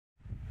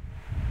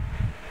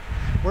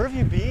Where have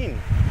you been?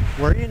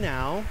 Where are you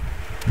now?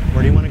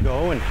 Where do you want to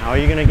go, and how are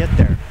you going to get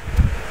there?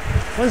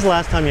 When's the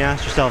last time you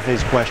asked yourself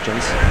these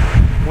questions?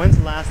 When's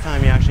the last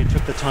time you actually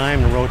took the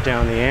time and wrote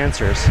down the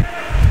answers?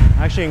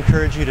 I actually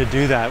encourage you to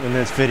do that when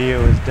this video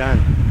is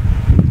done.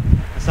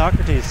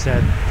 Socrates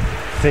said,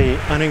 the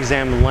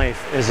unexamined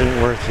life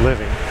isn't worth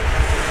living.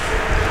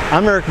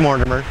 I'm Eric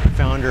Mortimer,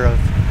 founder of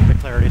the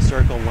Clarity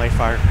Circle and Life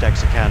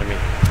Architects Academy.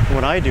 And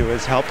what I do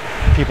is help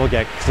people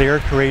get clear,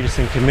 courageous,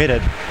 and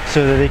committed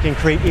so that they can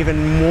create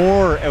even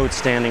more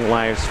outstanding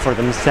lives for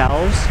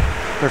themselves,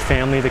 their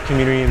family, the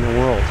community, and the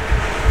world.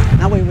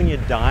 That way when you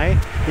die,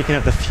 you can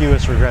have the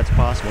fewest regrets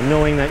possible,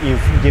 knowing that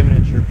you've given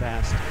it your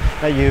best,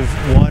 that you've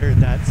watered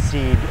that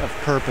seed of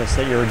purpose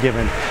that you were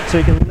given, so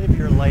you can live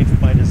your life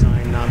by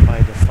design, not by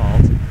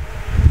default.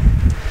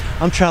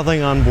 I'm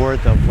traveling on board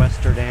the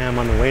Westerdam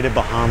on the way to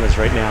Bahamas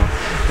right now,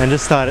 and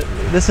just thought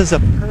this is a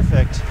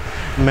perfect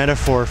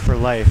metaphor for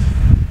life.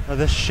 Now,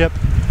 this ship,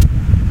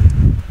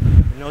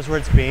 it knows where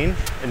it's been,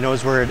 it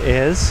knows where it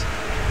is,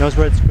 knows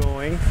where it's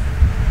going,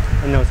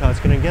 and knows how it's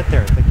going to get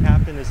there. The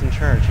captain is in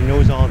charge. He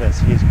knows all this.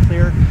 He's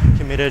clear,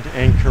 committed,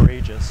 and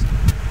courageous.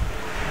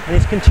 And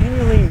he's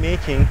continually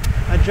making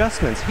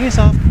adjustments. He's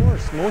off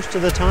course most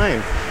of the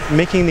time,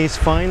 making these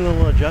fine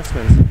little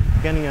adjustments,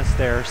 getting us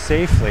there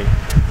safely.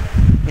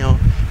 You know,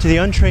 to the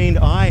untrained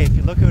eye, if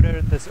you look out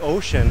at this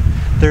ocean,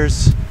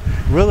 there's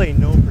really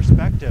no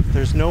perspective.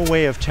 There's no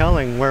way of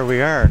telling where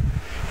we are.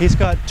 He's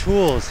got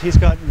tools, he's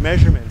got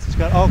measurements, he's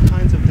got all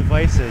kinds of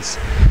devices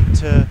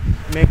to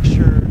make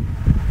sure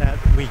that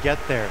we get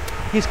there.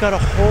 He's got a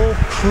whole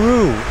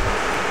crew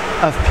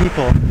of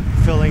people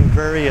filling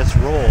various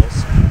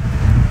roles.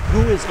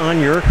 Who is on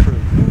your crew?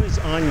 Who is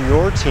on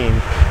your team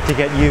to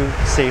get you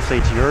safely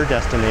to your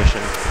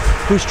destination?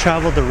 Who's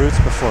traveled the routes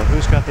before?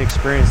 Who's got the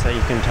experience that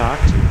you can talk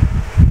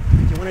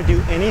to? If you want to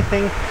do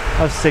anything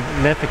of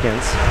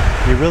significance,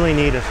 you really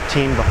need a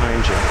team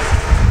behind you.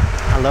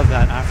 I love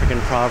that African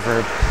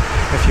proverb.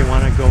 If you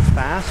want to go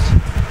fast,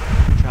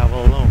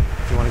 travel alone.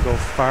 If you want to go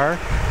far,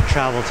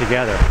 travel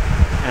together.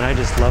 And I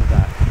just love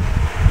that.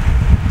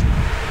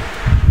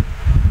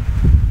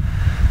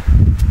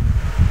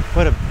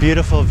 What a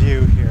beautiful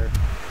view here.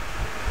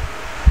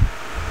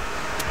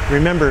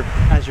 Remember,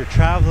 as you're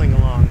traveling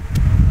along,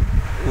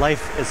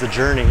 life is a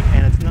journey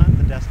and it's not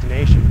the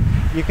destination.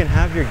 You can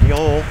have your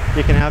goal,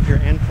 you can have your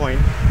endpoint.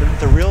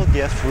 The real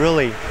gift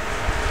really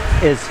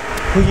is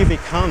who you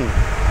become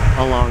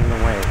along the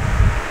way.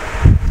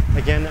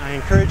 Again, I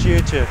encourage you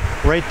to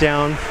write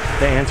down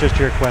the answers to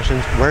your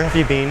questions. Where have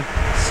you been?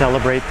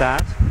 Celebrate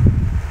that.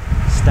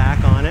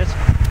 Stack on it.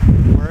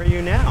 Where are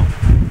you now?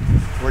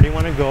 Where do you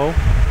want to go?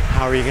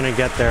 How are you going to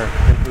get there?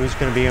 And who's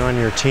going to be on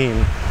your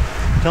team?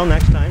 Till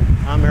next time,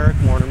 I'm Eric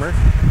Mortimer.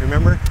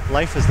 Remember,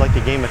 life is like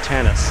a game of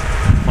tennis.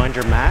 Find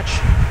your match,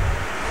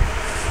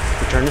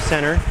 return to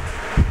center,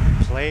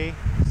 play,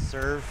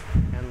 serve,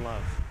 and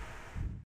love.